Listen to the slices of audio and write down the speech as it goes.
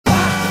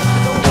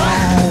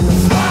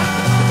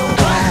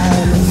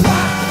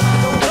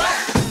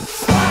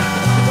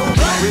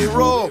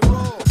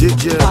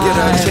Did you get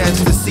a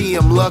chance to see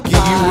him? Lucky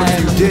you if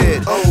you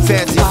did.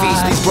 Fancy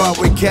feast, these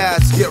Broadway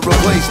cats get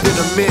replaced in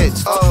the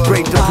midst.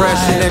 Great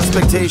depression,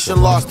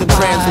 expectation lost in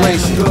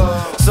translation.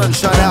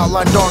 Sunshine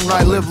outline, dark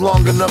night, live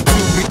long enough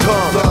to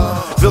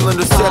become villain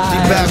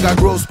deceptive, bad guy,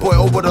 gross boy,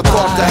 oh what I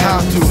thought to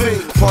have to.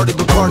 Party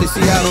Bacardi,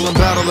 Seattle and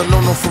battle, and no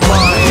for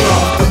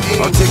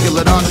mine.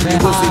 Articulate option, you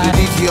will see the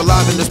DG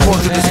alive in this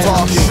portrait is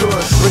talking.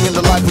 Bringing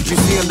to life what you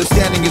see,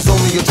 understanding is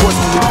only a choice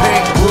when we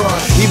paint.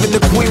 Even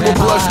the queen will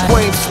blush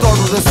quaint,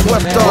 startled and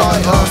swept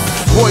up.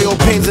 Royal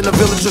pains in the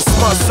village just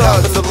must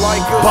us. And the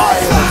like by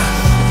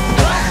us.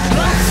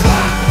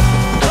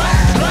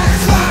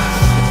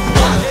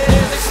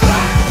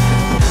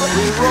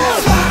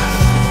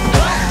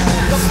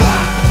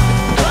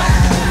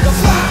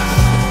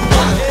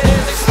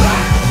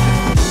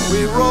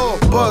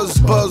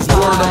 Buzz,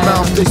 word of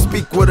mouth, they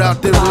speak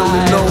without they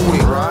really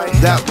knowing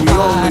that we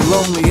only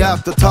lonely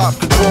at the top,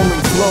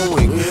 controlling,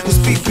 flowing. This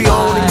beat be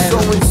owning,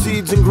 sowing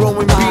seeds and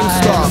growing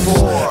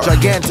beanstalks.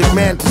 Gigantic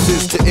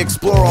mantises to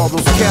explore all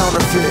those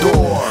counterfeit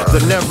doors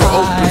that never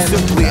open,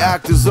 simply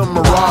act as a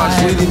mirage,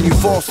 leading you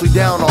falsely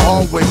down a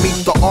hallway.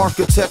 Meet the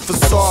architect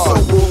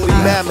facade.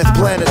 Mammoth,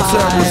 planet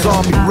terror,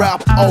 zombie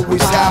rap,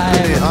 always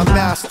happening. I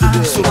mastered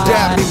it, so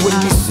dab me when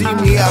you see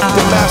me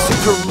after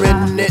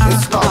massacring it.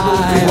 It's not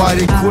moving, why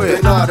they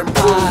quit? They're not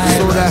improving,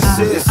 so that's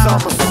it.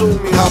 I'm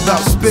assuming. How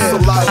about spit?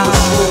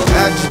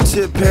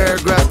 Adjective,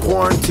 paragraph,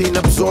 quarantine,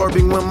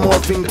 absorbing when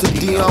morphing to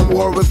Dionne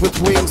Warwick with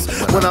wings.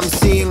 When I'm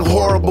seeing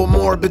horrible,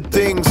 morbid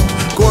things.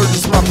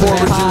 Gorgeous, my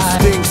origin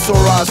stings.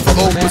 Sore eyes for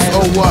opus,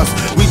 oh us.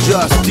 We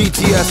just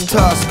DTS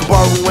Tusk,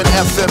 borrowing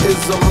FM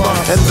is a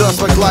must. And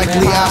thus, like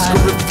likely, ask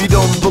her if you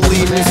don't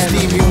believe me.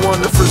 Stevie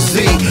Wonder for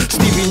Z,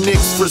 Stevie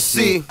Nicks for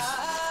C.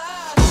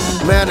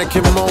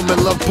 Mannequin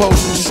moment, love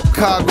potion,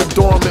 Chicago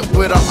dormant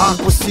with an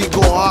aqua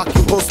seagull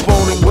hockey,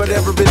 postponing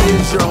whatever it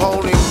is you're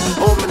honing.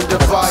 Home and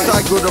device,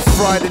 cycle to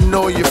Friday,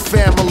 know your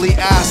family.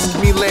 Ask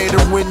me later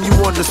when you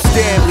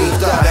understand me if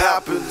that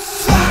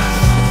happens.